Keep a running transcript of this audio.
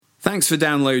Thanks for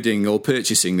downloading or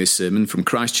purchasing this sermon from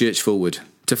Christchurch Fulwood.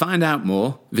 To find out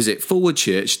more, visit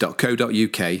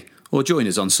fulwoodchurch.co.uk or join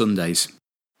us on Sundays.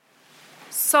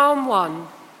 Psalm 1.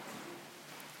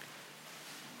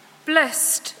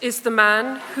 Blessed is the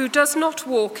man who does not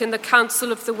walk in the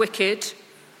counsel of the wicked,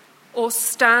 or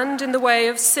stand in the way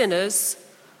of sinners,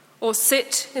 or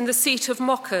sit in the seat of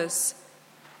mockers.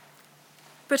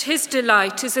 But his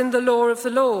delight is in the law of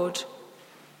the Lord,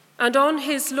 and on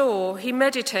his law he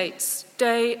meditates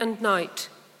day and night.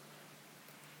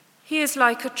 He is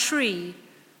like a tree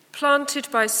planted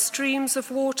by streams of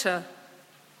water,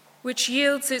 which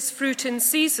yields its fruit in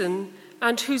season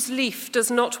and whose leaf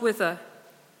does not wither.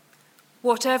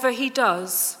 Whatever he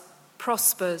does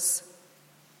prospers.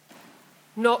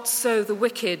 Not so the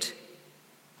wicked.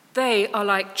 They are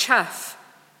like chaff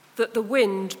that the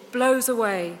wind blows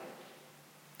away.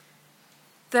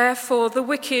 Therefore the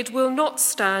wicked will not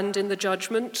stand in the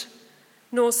judgment,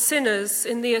 nor sinners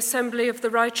in the assembly of the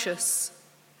righteous.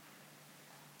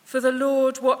 For the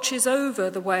Lord watches over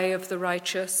the way of the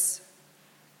righteous,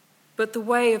 but the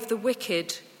way of the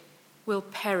wicked will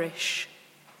perish.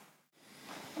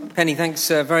 Penny, thanks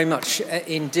very much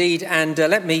indeed. And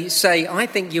let me say, I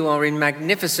think you are in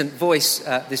magnificent voice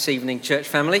this evening, church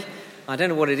family. I don't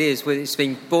know what it is, it's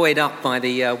been buoyed up by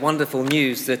the wonderful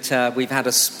news that we've had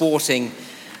a sporting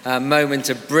moment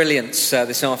of brilliance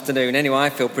this afternoon. Anyway,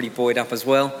 I feel pretty buoyed up as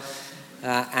well.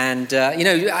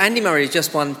 Andy Murray has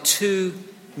just won £2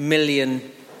 million.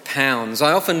 I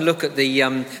often look at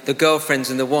the girlfriends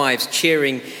and the wives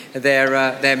cheering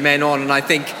their men on, and I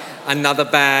think, another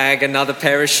bag, another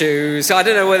pair of shoes. I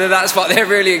don't know whether that's what they're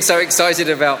really so excited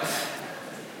about.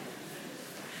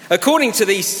 According to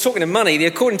the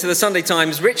Sunday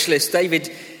Times Rich List,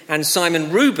 David and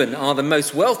Simon Reuben are the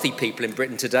most wealthy people in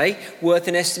Britain today, worth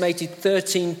an estimated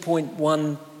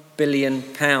 £13.1 billion.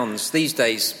 These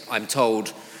days, I'm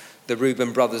told, the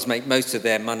Reuben brothers make most of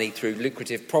their money through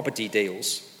lucrative property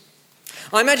deals.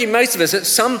 I imagine most of us at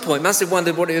some point must have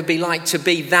wondered what it would be like to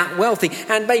be that wealthy,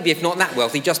 and maybe if not that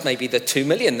wealthy, just maybe the $2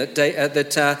 million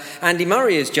that Andy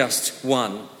Murray has just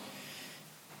won.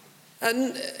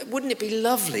 And wouldn't it be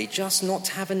lovely just not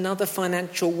to have another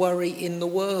financial worry in the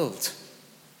world?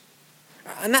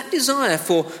 And that desire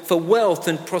for wealth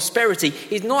and prosperity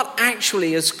is not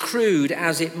actually as crude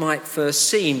as it might first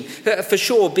seem. For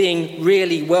sure, being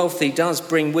really wealthy does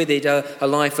bring with it a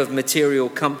life of material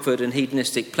comfort and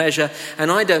hedonistic pleasure.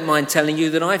 And I don't mind telling you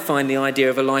that I find the idea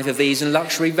of a life of ease and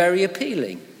luxury very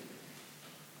appealing.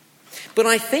 But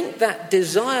I think that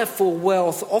desire for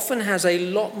wealth often has a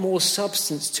lot more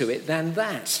substance to it than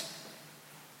that.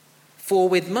 For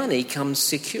with money comes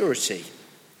security.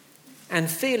 And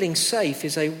feeling safe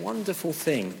is a wonderful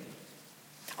thing.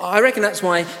 I reckon that's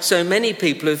why so many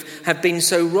people have been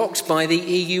so rocked by the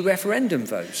EU referendum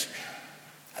vote.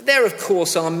 There, of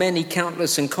course, are many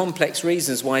countless and complex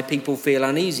reasons why people feel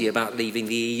uneasy about leaving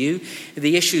the EU.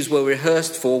 The issues were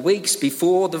rehearsed for weeks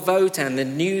before the vote, and the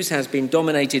news has been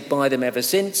dominated by them ever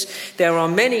since. There are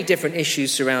many different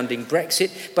issues surrounding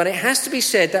Brexit, but it has to be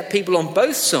said that people on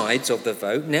both sides of the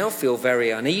vote now feel very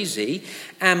uneasy,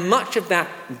 and much of that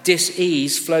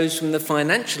dis-ease flows from the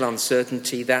financial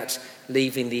uncertainty that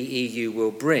leaving the EU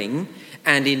will bring,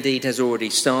 and indeed has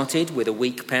already started with a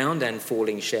weak pound and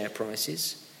falling share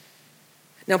prices.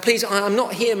 Now, please, I'm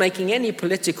not here making any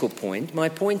political point. My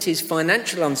point is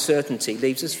financial uncertainty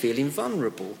leaves us feeling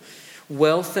vulnerable.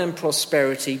 Wealth and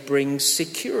prosperity brings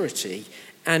security,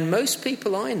 and most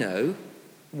people I know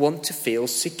want to feel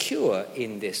secure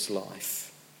in this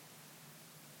life.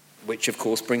 Which, of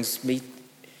course, brings me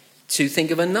to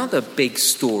think of another big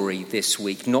story this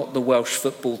week, not the Welsh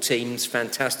football team's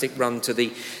fantastic run to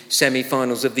the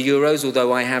semi-finals of the Euros,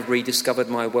 although I have rediscovered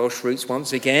my Welsh roots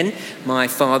once again. My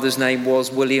father's name was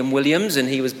William Williams, and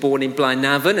he was born in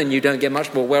Blaenavon, and you don't get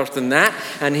much more Welsh than that.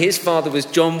 And his father was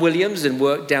John Williams and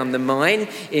worked down the mine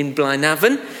in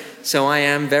Blaenavon, so I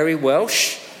am very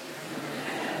Welsh.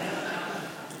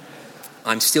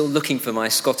 I'm still looking for my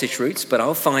Scottish roots, but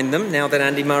I'll find them now that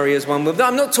Andy Murray has won with them.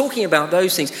 I'm not talking about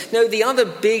those things. No, the other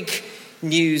big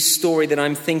news story that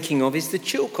I'm thinking of is the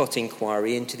Chilcot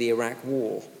inquiry into the Iraq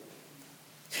War.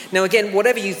 Now, again,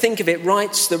 whatever you think of it,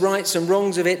 the rights and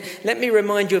wrongs of it, let me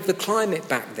remind you of the climate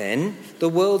back then. The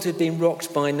world had been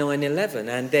rocked by 9/11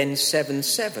 and then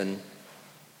 7/7.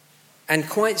 And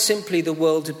quite simply, the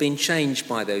world had been changed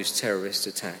by those terrorist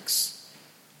attacks.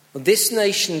 This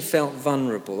nation felt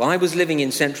vulnerable. I was living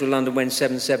in central London when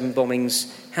 7/7 bombings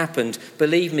happened.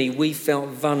 Believe me, we felt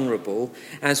vulnerable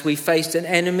as we faced an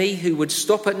enemy who would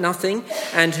stop at nothing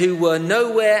and who were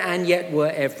nowhere and yet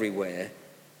were everywhere.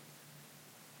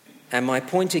 And my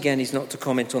point again is not to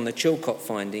comment on the Chilcot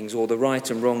findings or the right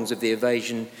and wrongs of the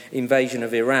invasion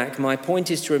of Iraq. My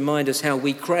point is to remind us how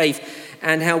we crave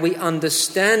and how we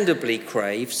understandably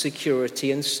crave security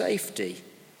and safety,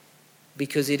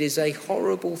 because it is a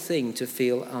horrible thing to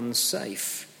feel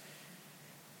unsafe.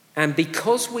 And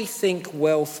because we think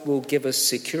wealth will give us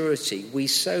security, we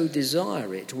so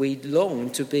desire it. We long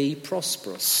to be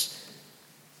prosperous.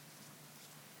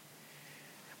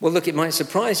 Well, look, it might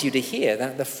surprise you to hear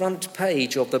that the front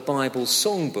page of the Bible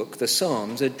songbook, the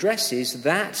Psalms, addresses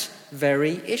that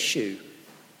very issue.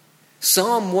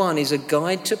 Psalm 1 is a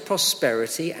guide to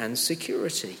prosperity and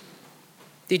security.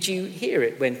 Did you hear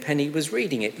it when Penny was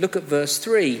reading it? Look at verse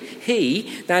 3.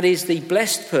 He, that is the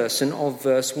blessed person of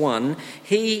verse 1,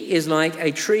 he is like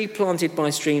a tree planted by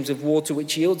streams of water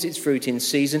which yields its fruit in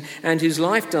season and whose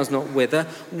life does not wither.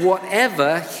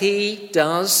 Whatever he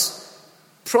does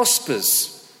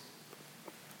prospers.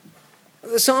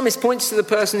 The psalmist points to the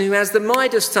person who has the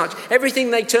Midas touch.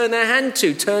 Everything they turn their hand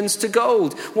to turns to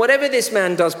gold. Whatever this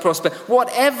man does prosper.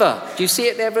 Whatever. Do you see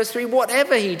it there, verse 3?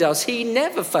 Whatever he does, he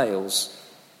never fails.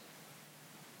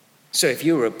 So if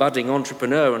you were a budding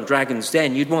entrepreneur on Dragon's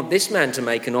Den, you'd want this man to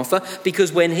make an offer,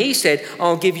 because when he said,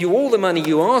 I'll give you all the money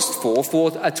you asked for a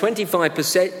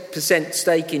 25%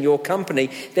 stake in your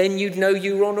company, then you'd know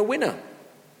you were on a winner.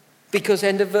 Because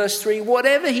end of verse 3,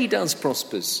 whatever he does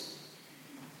prospers.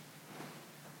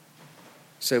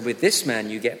 So with this man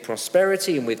you get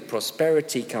prosperity, and with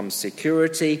prosperity comes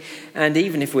security. And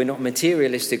even if we're not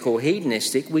materialistic or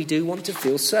hedonistic, we do want to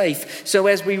feel safe. So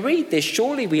as we read this,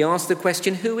 surely we ask the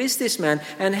question, who is this man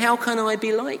and how can I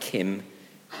be like him?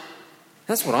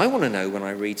 That's what I want to know when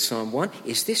I read Psalm 1.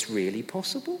 Is this really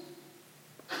possible?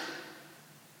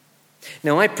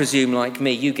 Now, I presume, like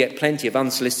me, you get plenty of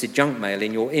unsolicited junk mail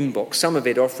in your inbox, some of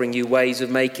it offering you ways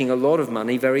of making a lot of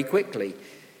money very quickly.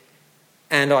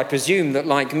 And I presume that,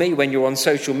 like me, when you're on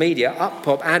social media, up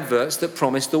pop adverts that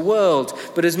promise the world.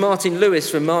 But as Martin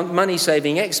Lewis from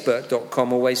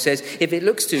MoneySavingExpert.com always says, if it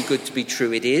looks too good to be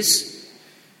true, it is.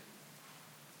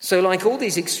 So like all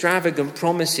these extravagant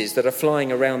promises that are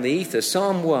flying around the ether,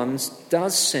 Psalm 1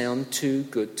 does sound too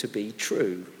good to be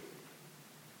true.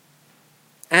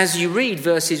 As you read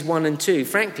verses 1 and 2,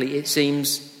 frankly, it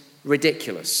seems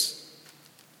ridiculous.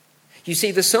 You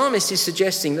see, the psalmist is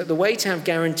suggesting that the way to have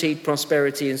guaranteed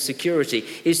prosperity and security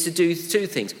is to do two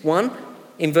things. One,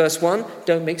 in verse 1,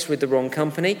 don't mix with the wrong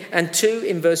company. And two,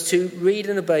 in verse 2, read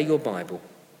and obey your Bible.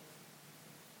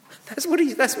 That's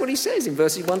what he says in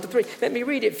verses 1 to 3. Let me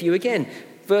read it for you again.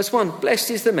 Verse 1, blessed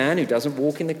is the man who doesn't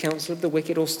walk in the counsel of the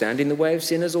wicked or stand in the way of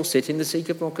sinners or sit in the seat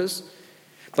of mockers.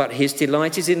 But his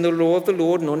delight is in the law of the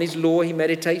Lord, and on his law he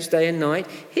meditates day and night.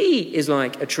 He is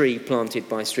like a tree planted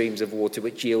by streams of water,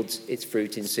 which yields its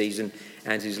fruit in season,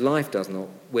 and whose life does not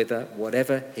wither.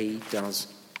 Whatever he does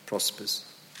prospers.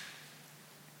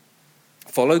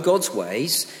 Follow God's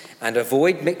ways and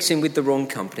avoid mixing with the wrong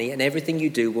company, and everything you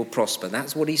do will prosper.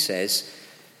 That's what he says.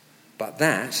 But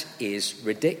that is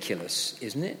ridiculous,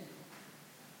 isn't it?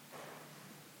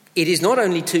 It is not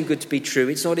only too good to be true,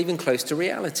 it's not even close to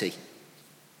reality.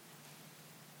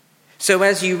 So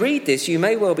as you read this, you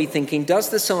may well be thinking,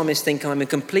 does the psalmist think I'm a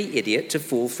complete idiot to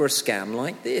fall for a scam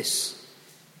like this?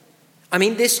 I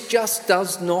mean, this just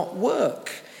does not work.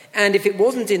 And if it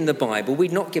wasn't in the Bible,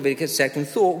 we'd not give it a second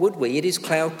thought, would we? It is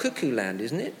cloud cuckoo land,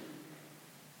 isn't it?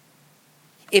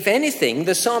 If anything,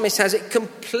 the psalmist has it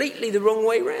completely the wrong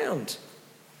way round.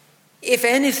 If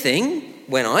anything,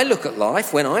 when I look at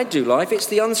life, when I do life, it's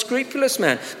the unscrupulous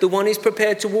man, the one who's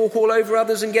prepared to walk all over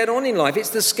others and get on in life. It's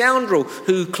the scoundrel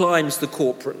who climbs the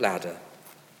corporate ladder.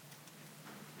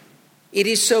 It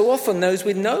is so often those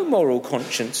with no moral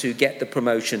conscience who get the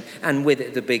promotion, and with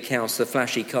it the big house, the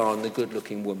flashy car and the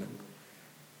good-looking woman.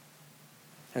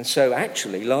 And so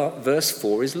actually, verse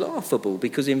 4 is laughable,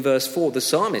 because in verse 4 the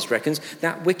psalmist reckons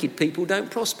that wicked people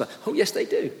don't prosper. Oh yes, they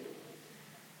do.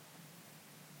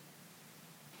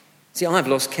 See, I've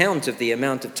lost count of the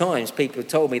amount of times people have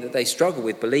told me that they struggle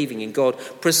with believing in God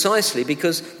precisely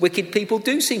because wicked people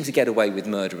do seem to get away with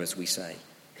murder, as we say.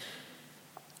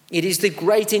 It is the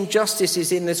great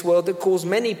injustices in this world that cause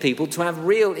many people to have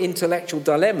real intellectual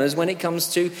dilemmas when it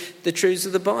comes to the truths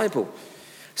of the Bible.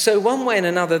 So one way and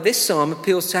another, this psalm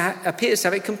appears to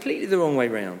have it completely the wrong way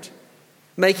round,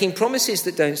 making promises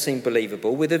that don't seem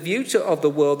believable with a view of the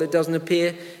world that doesn't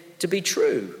appear to be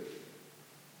true.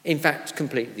 In fact,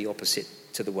 completely the opposite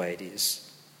to the way it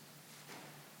is.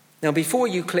 Now, before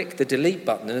you click the delete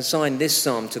button and assign this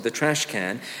psalm to the trash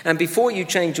can, and before you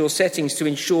change your settings to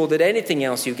ensure that anything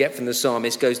else you get from the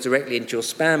psalmist goes directly into your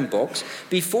spam box,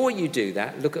 before you do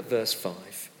that, look at verse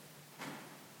 5.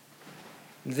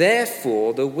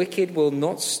 Therefore, the wicked will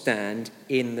not stand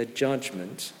in the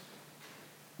judgment,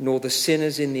 nor the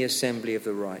sinners in the assembly of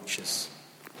the righteous.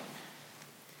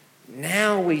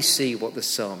 Now we see what the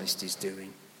psalmist is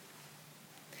doing.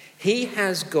 He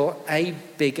has got a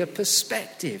bigger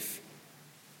perspective.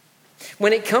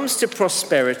 When it comes to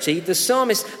prosperity, the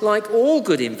psalmist, like all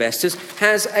good investors,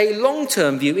 has a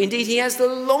long-term view. Indeed, he has the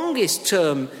longest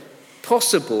term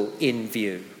possible in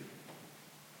view.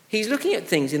 He's looking at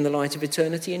things in the light of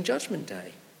eternity and judgment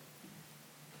day.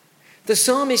 The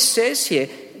psalmist says here,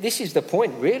 this is the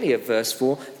point really of verse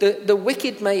 4, the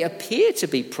wicked may appear to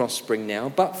be prospering now,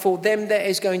 but for them there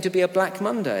is going to be a Black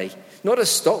Monday. Not a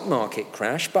stock market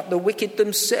crash, but the wicked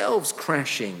themselves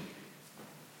crashing.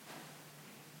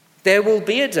 There will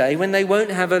be a day when they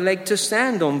won't have a leg to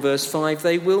stand on, verse 5.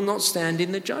 They will not stand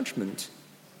in the judgment.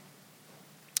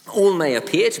 All may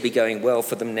appear to be going well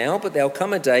for them now, but there'll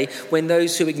come a day when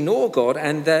those who ignore God,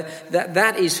 and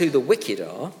that is who the wicked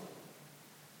are,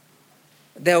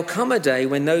 there'll come a day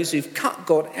when those who've cut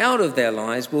God out of their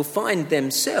lives will find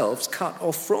themselves cut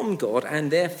off from God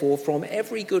and therefore from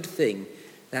every good thing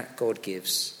that God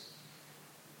gives.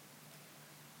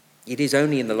 It is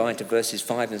only in the light of verses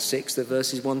 5 and 6 that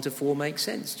verses 1 to 4 make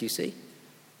sense, do you see?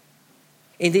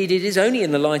 Indeed, it is only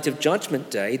in the light of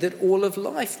Judgment Day that all of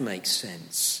life makes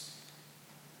sense.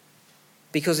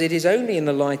 Because it is only in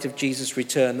the light of Jesus'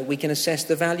 return that we can assess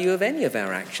the value of any of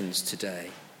our actions today.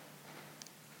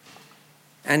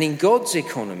 And in God's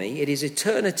economy, it is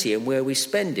eternity and where we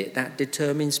spend it that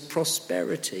determines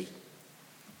prosperity.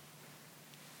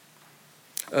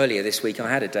 Earlier this week,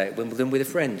 I had a day at Wimbledon with a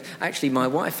friend. Actually, my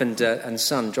wife and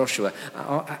son, Joshua,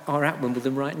 are at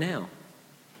Wimbledon right now.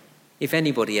 If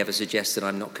anybody ever suggests that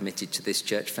I'm not committed to this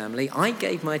church family, I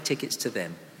gave my tickets to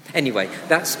them. Anyway,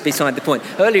 that's beside the point.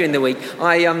 Earlier in the week,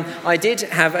 I did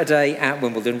have a day at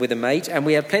Wimbledon with a mate, and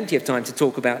we had plenty of time to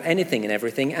talk about anything and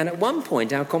everything. And at one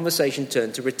point, our conversation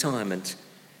turned to retirement,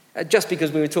 just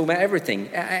because we were talking about everything.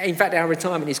 In fact, our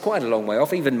retirement is quite a long way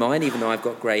off, even mine, even though I've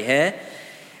got grey hair.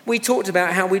 We talked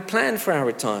about how we'd planned for our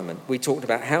retirement. We talked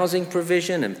about housing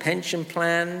provision and pension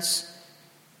plans.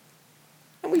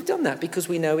 And we've done that because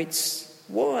we know it's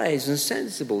wise and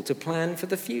sensible to plan for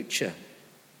the future.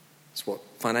 It's what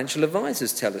financial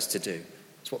advisors tell us to do.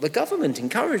 It's what the government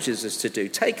encourages us to do.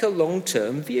 Take a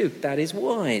long-term view. That is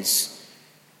wise.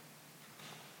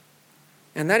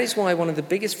 And that is why one of the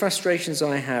biggest frustrations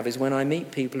I have is when I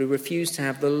meet people who refuse to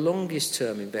have the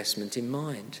longest-term investment in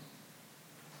mind.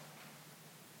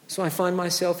 So I find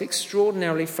myself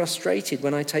extraordinarily frustrated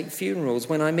when I take funerals,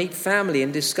 when I meet family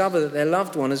and discover that their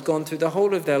loved one has gone through the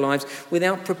whole of their lives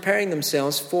without preparing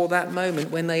themselves for that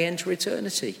moment when they enter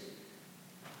eternity.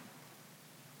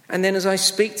 And then as I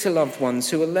speak to loved ones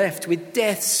who are left with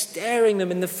death staring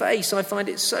them in the face, I find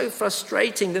it so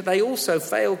frustrating that they also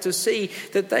fail to see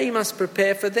that they must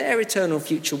prepare for their eternal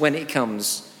future when it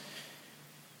comes.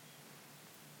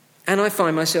 And I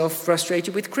find myself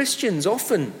frustrated with Christians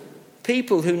often.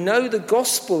 People who know the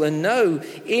gospel and know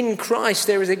in Christ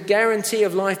there is a guarantee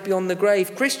of life beyond the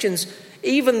grave. Christians,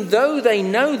 even though they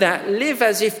know that, live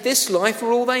as if this life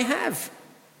were all they have.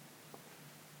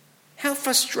 How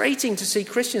frustrating to see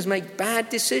Christians make bad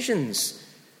decisions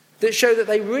that show that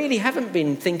they really haven't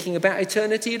been thinking about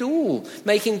eternity at all,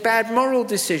 making bad moral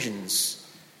decisions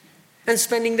and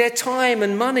spending their time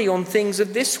and money on things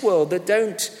of this world that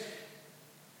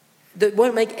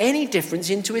won't make any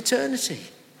difference into eternity.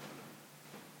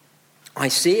 I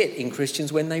see it in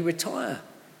Christians when they retire.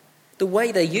 The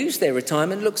way they use their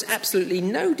retirement looks absolutely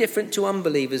no different to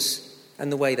unbelievers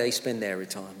and the way they spend their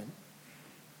retirement.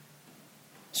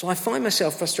 So I find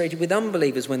myself frustrated with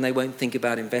unbelievers when they won't think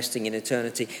about investing in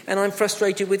eternity. And I'm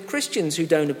frustrated with Christians who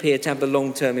don't appear to have the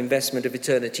long-term investment of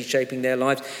eternity shaping their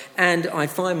lives. And I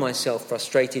find myself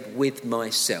frustrated with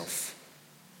myself,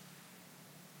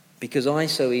 because I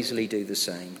so easily do the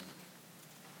same.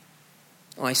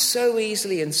 I so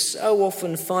easily and so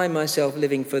often find myself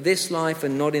living for this life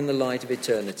and not in the light of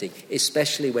eternity,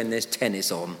 especially when there's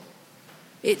tennis on.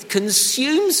 It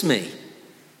consumes me.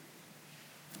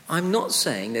 I'm not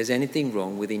saying there's anything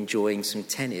wrong with enjoying some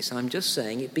tennis. I'm just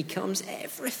saying it becomes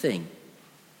everything.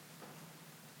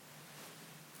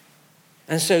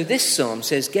 And so this psalm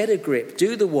says, get a grip,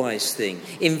 do the wise thing,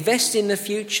 invest in the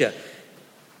future,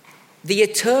 the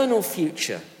eternal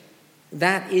future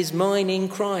that is mine in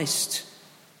Christ.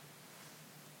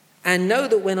 And know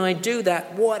that when I do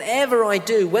that, whatever I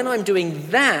do, when I'm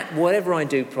doing that, whatever I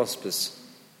do prospers.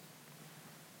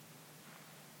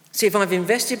 See, if I've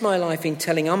invested my life in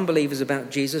telling unbelievers about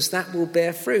Jesus, that will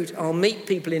bear fruit. I'll meet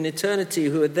people in eternity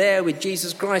who are there with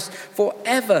Jesus Christ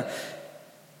forever,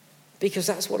 because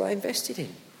that's what I invested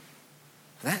in.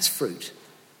 That's fruit.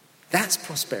 That's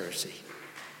prosperity.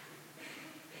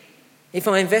 If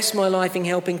I invest my life in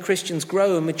helping Christians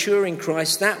grow and mature in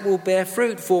Christ, that will bear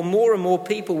fruit, for more and more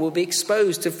people will be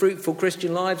exposed to fruitful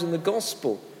Christian lives and the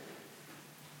gospel.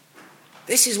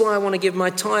 This is why I want to give my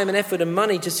time and effort and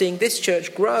money to seeing this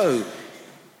church grow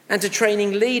and to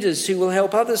training leaders who will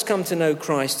help others come to know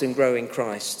Christ and grow in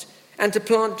Christ, and to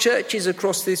plant churches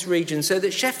across this region so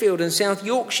that Sheffield and South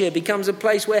Yorkshire becomes a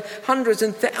place where hundreds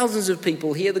and thousands of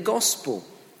people hear the gospel.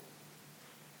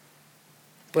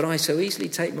 But I so easily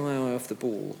take my eye off the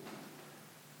ball.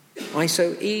 I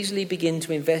so easily begin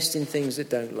to invest in things that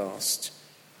don't last.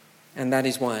 And that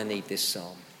is why I need this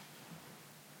psalm,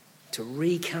 to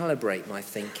recalibrate my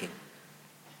thinking.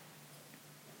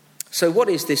 So what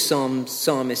is this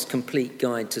psalmist's complete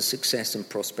guide to success and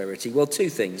prosperity? Well, two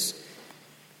things.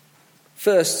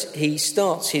 First, he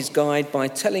starts his guide by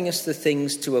telling us the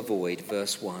things to avoid,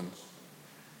 verse 1.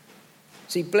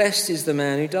 See, blessed is the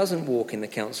man who doesn't walk in the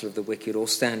counsel of the wicked, or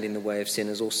stand in the way of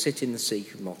sinners, or sit in the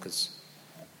seat of mockers.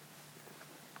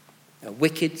 Now,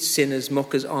 wicked, sinners,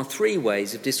 mockers are three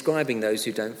ways of describing those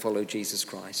who don't follow Jesus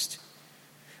Christ.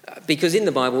 Because in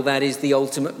the Bible, that is the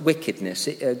ultimate wickedness.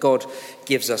 God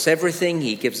gives us everything.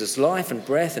 He gives us life and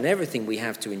breath and everything we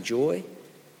have to enjoy.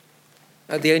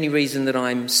 The only reason that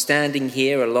I'm standing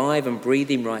here alive and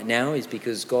breathing right now is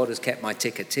because God has kept my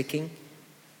ticker ticking.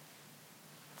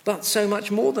 But so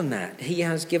much more than that. He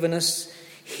has given us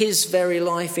his very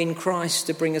life in Christ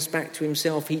to bring us back to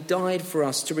himself. He died for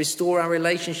us to restore our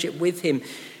relationship with him.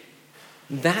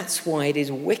 That's why it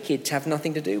is wicked to have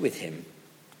nothing to do with him,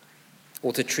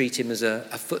 or to treat him as a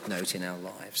footnote in our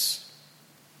lives.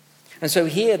 And so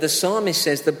here the psalmist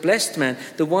says, the blessed man,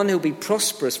 the one who will be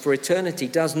prosperous for eternity,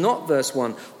 does not, verse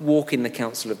 1, walk in the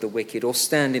counsel of the wicked, or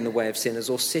stand in the way of sinners,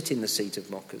 or sit in the seat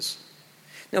of mockers.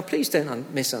 Now, please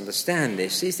don't misunderstand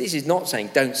this. This is not saying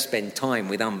don't spend time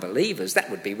with unbelievers.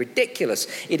 That would be ridiculous.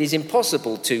 It is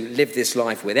impossible to live this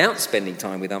life without spending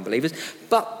time with unbelievers.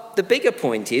 But the bigger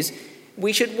point is,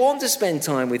 we should want to spend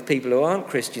time with people who aren't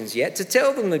Christians yet, to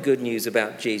tell them the good news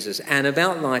about Jesus and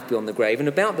about life beyond the grave and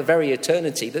about the very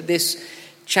eternity that this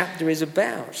chapter is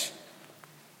about.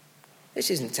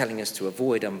 This isn't telling us to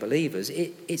avoid unbelievers.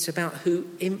 It's about who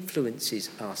influences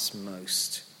us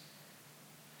most,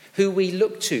 who we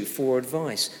look to for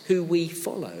advice, who we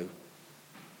follow.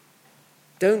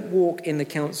 Don't walk in the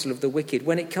counsel of the wicked.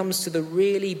 When it comes to the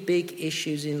really big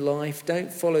issues in life,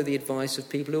 don't follow the advice of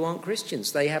people who aren't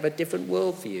Christians. They have a different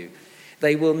worldview.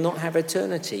 They will not have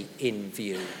eternity in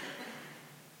view.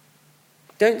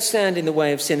 Don't stand in the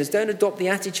way of sinners. Don't adopt the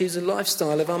attitudes and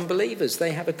lifestyle of unbelievers.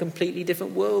 They have a completely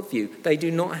different worldview. They do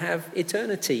not have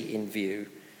eternity in view.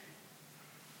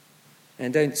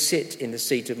 And don't sit in the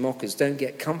seat of mockers. Don't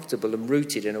get comfortable and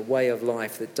rooted in a way of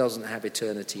life that doesn't have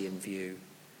eternity in view.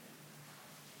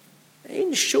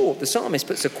 In short, the psalmist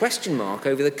puts a question mark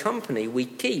over the company we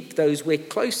keep, those we're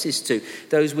closest to,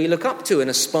 those we look up to and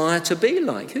aspire to be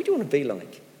like. Who do you want to be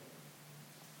like? He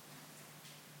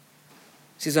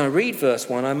says, I read verse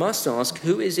 1, I must ask,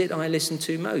 who is it I listen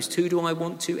to most? Who do I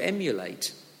want to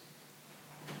emulate?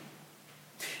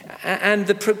 And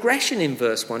the progression in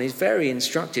verse 1 is very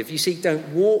instructive. You see, don't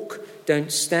walk,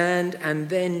 don't stand, and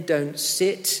then don't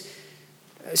sit.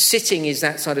 Sitting is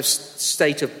that sort of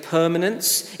state of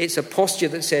permanence. It's a posture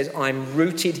that says, I'm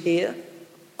rooted here,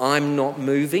 I'm not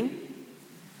moving.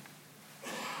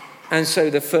 And so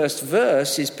the first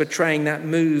verse is portraying that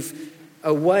move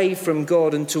away from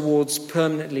God and towards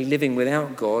permanently living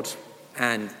without God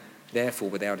and therefore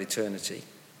without eternity.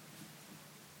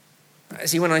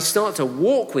 See, when I start to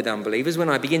walk with unbelievers, when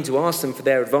I begin to ask them for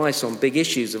their advice on big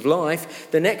issues of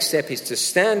life, the next step is to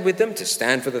stand with them, to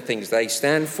stand for the things they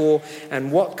stand for,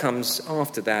 and what comes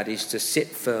after that is to sit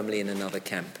firmly in another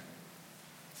camp.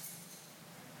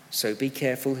 So be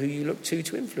careful who you look to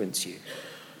influence you.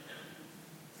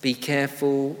 Be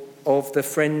careful of the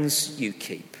friends you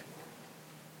keep,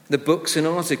 the books and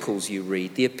articles you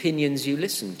read, the opinions you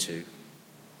listen to.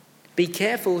 Be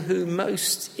careful who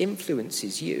most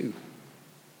influences you.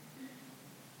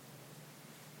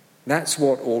 That's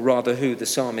what, or rather who, the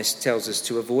psalmist tells us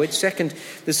to avoid. Second,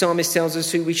 the psalmist tells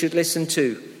us who we should listen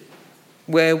to,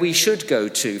 where we should go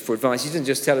to for advice. He doesn't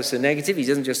just tell us the negative. He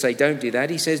doesn't just say, don't do that.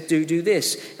 He says, do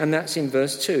this. And that's in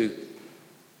verse 2.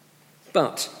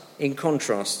 But, in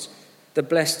contrast, the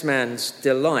blessed man's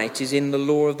delight is in the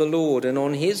law of the Lord, and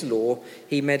on his law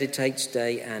he meditates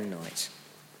day and night.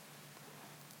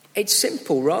 It's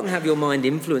simple. Rather than have your mind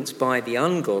influenced by the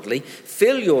ungodly,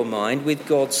 fill your mind with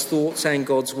God's thoughts and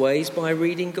God's ways by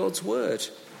reading God's word.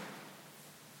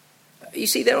 You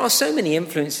see, there are so many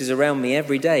influences around me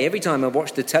every day. Every time I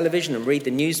watch the television and read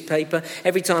the newspaper,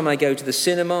 every time I go to the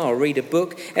cinema or read a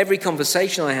book, every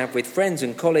conversation I have with friends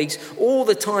and colleagues, all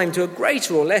the time, to a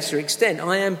greater or lesser extent,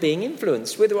 I am being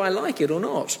influenced, whether I like it or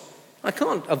not. I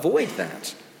can't avoid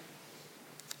that.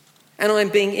 And I'm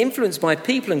being influenced by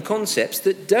people and concepts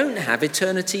that don't have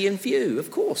eternity in view,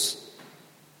 of course.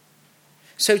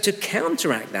 So to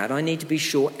counteract that, I need to be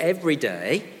sure every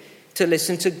day to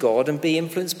listen to God and be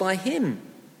influenced by him.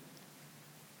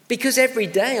 Because every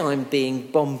day I'm being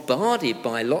bombarded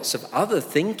by lots of other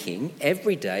thinking.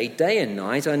 Every day and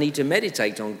night, I need to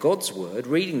meditate on God's word,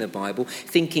 reading the Bible,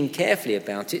 thinking carefully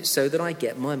about it so that I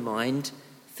get my mind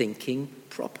thinking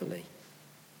properly.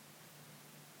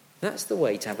 That's the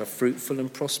way to have a fruitful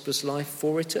and prosperous life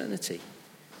for eternity.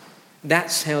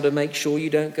 That's how to make sure you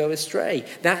don't go astray.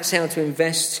 That's how to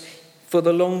invest for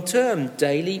the long term.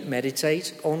 Daily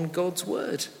meditate on God's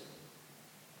word.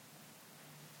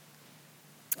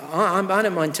 I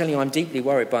don't mind telling you I'm deeply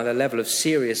worried by the level of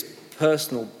serious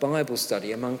personal Bible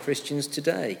study among Christians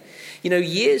today. You know,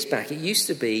 years back it used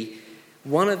to be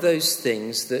one of those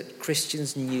things that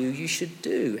Christians knew you should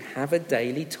do. Have a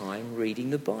daily time reading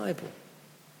the Bible.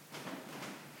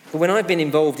 But when I've been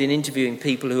involved in interviewing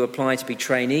people who apply to be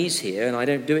trainees here, and I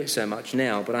don't do it so much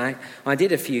now, but I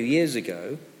did a few years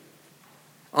ago,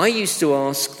 I used to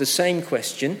ask the same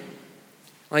question.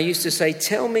 I used to say,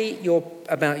 tell me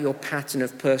about your pattern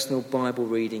of personal Bible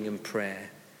reading and prayer.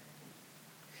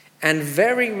 And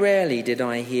very rarely did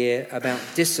I hear about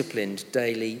disciplined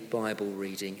daily Bible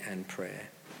reading and prayer.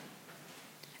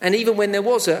 And even when there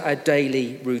was a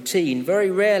daily routine,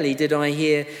 very rarely did I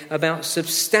hear about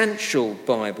substantial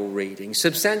Bible reading,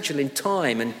 substantial in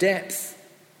time and depth.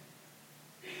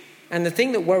 And the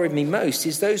thing that worried me most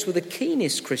is those were the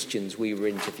keenest Christians we were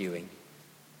interviewing.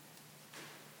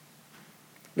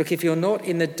 Look, if you're not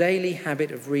in the daily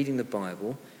habit of reading the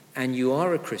Bible and you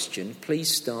are a Christian, please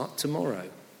start tomorrow.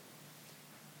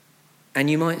 And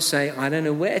you might say, I don't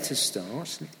know where to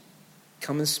start.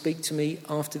 Come and speak to me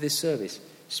after this service.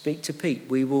 Speak to Pete.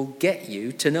 We will get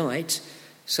you tonight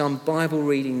some Bible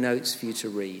reading notes for you to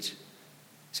read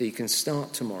so you can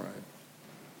start tomorrow.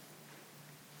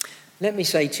 Let me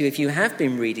say to you, if you have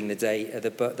been reading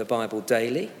the Bible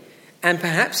daily, and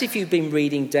perhaps if you've been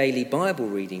reading daily Bible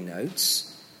reading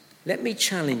notes, let me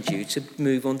challenge you to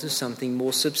move on to something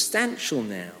more substantial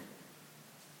now.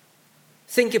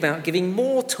 Think about giving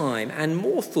more time and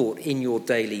more thought in your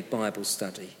daily Bible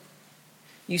study.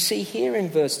 You see here in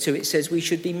verse 2 it says we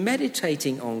should be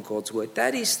meditating on God's word.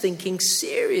 That is thinking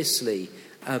seriously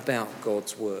about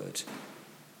God's word.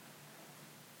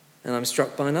 And I'm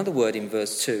struck by another word in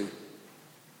verse 2.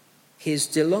 His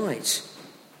delight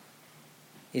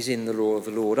is in the law of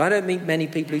the Lord. I don't meet many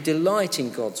people who delight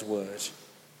in God's word.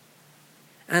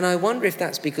 And I wonder if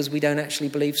that's because we don't actually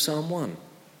believe Psalm 1.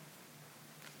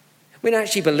 We don't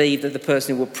actually believe that the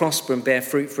person who will prosper and bear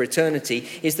fruit for eternity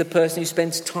is the person who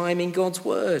spends time in God's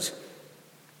word.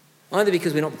 Either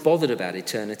because we're not bothered about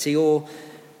eternity or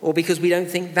because we don't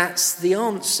think that's the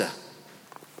answer.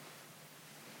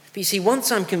 But you see,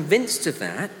 once I'm convinced of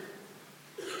that,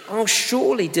 I'll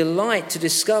surely delight to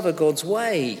discover God's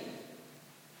way,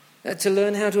 to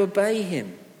learn how to obey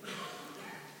him.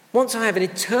 Once I have an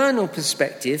eternal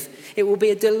perspective, it will be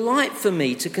a delight for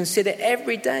me to consider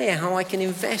every day how I can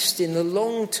invest in the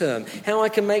long term, how I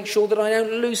can make sure that I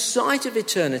don't lose sight of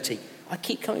eternity. I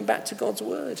keep coming back to God's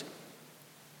word.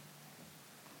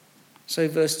 So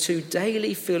verse 2,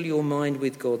 daily fill your mind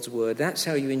with God's word. That's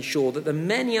how you ensure that the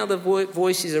many other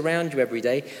voices around you every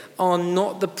day are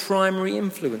not the primary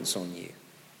influence on you.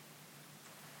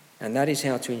 And that is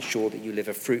how to ensure that you live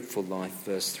a fruitful life,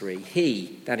 verse 3.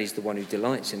 He, that is the one who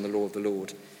delights in the law of the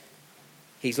Lord.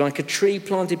 He's like a tree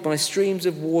planted by streams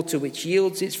of water which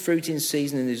yields its fruit in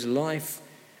season and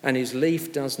whose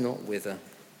leaf does not wither.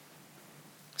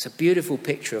 It's a beautiful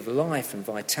picture of life and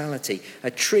vitality.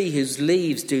 A tree whose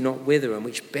leaves do not wither and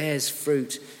which bears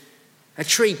fruit. A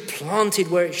tree planted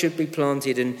where it should be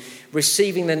planted and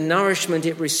receiving the nourishment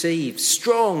it receives.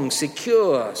 Strong,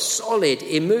 secure, solid,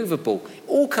 immovable.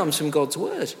 All comes from God's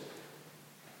word.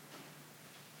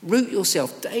 Root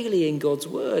yourself daily in God's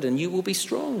word and you will be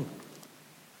strong.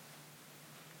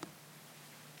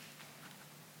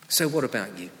 So what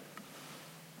about you?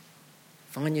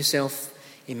 Find yourself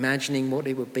imagining what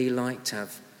it would be like to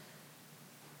have,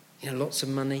 lots of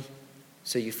money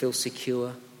so you feel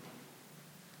secure.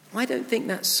 I don't think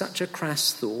that's such a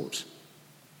crass thought.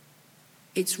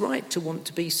 It's right to want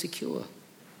to be secure.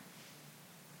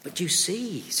 But you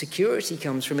see, security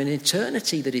comes from an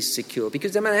eternity that is secure.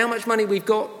 Because no matter how much money we've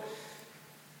got,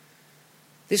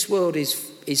 This world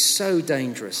is so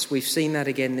dangerous. We've seen that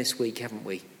again this week, haven't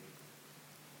we?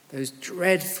 Those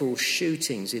dreadful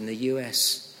shootings in the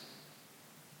US.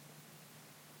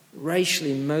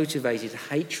 Racially motivated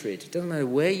hatred. It doesn't matter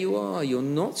where you are, you're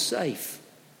not safe.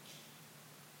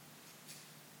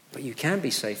 But you can be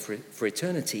safe for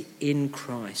eternity in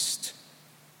Christ.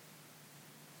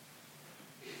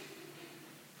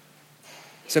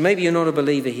 So maybe you're not a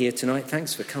believer here tonight.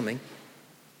 Thanks for coming.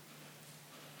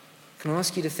 Can I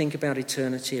ask you to think about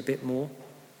eternity a bit more?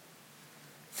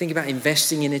 Think about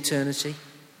investing in eternity.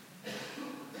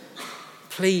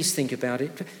 Please think about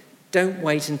it. Don't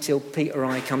wait until Pete or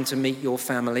I come to meet your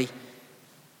family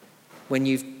when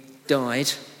you've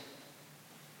died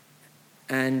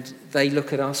and they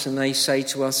look at us and they say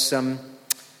to us,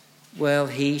 well,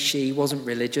 she wasn't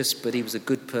religious, but he was a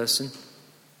good person.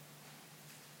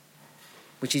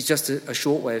 Which is just a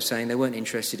short way of saying they weren't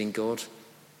interested in God.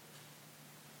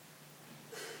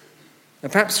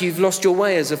 And perhaps you've lost your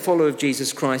way as a follower of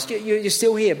Jesus Christ. You're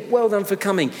still here. Well done for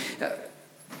coming.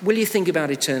 Will you think about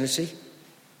eternity?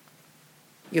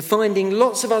 You're finding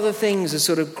lots of other things are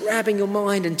sort of grabbing your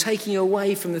mind and taking you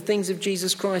away from the things of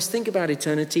Jesus Christ. Think about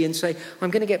eternity and say,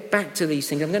 I'm going to get back to these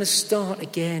things. I'm going to start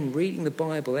again reading the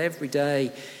Bible every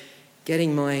day,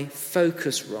 getting my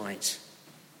focus right.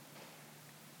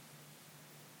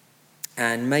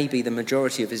 And maybe the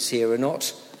majority of us here are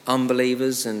not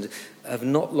unbelievers and have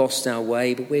not lost our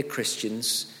way, but we're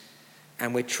Christians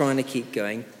and we're trying to keep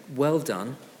going. Well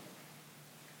done.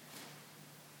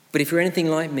 But if you're anything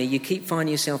like me, you keep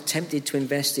finding yourself tempted to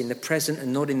invest in the present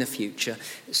and not in the future.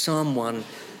 Psalm 1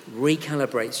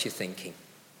 recalibrates your thinking.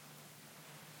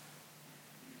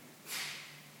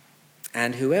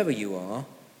 And whoever you are,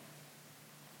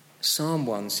 Psalm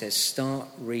 1 says, start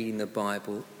reading the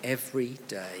Bible every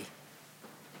day.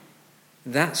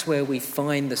 That's where we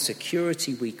find the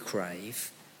security we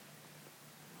crave.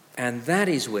 And that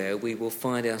is where we will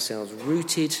find ourselves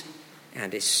rooted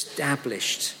and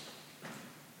established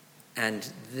and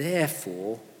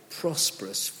therefore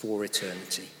prosperous for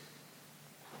eternity.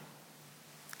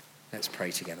 Let's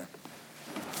pray together.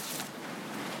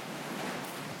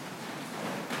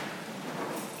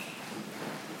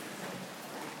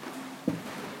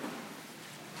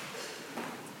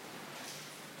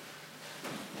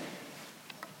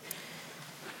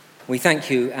 We thank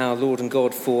you, our Lord and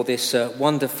God, for this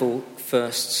wonderful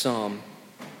first psalm.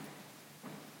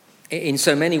 In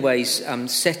so many ways,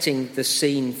 setting the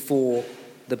scene for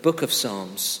the book of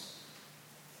Psalms,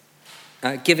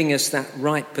 giving us that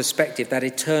right perspective, that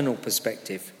eternal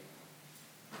perspective.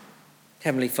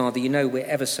 Heavenly Father, you know we're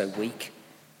ever so weak.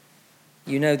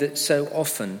 You know that so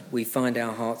often we find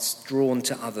our hearts drawn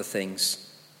to other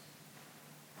things.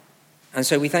 And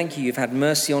so we thank you, you've had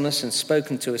mercy on us and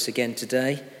spoken to us again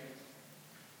today.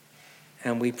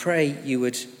 And we pray you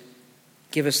would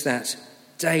give us that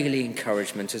daily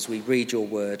encouragement as we read your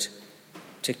word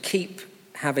to keep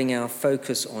having our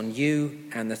focus on you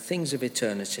and the things of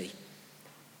eternity,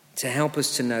 to help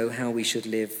us to know how we should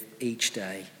live each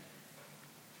day.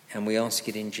 And we ask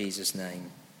it in Jesus'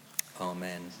 name.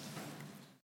 Amen.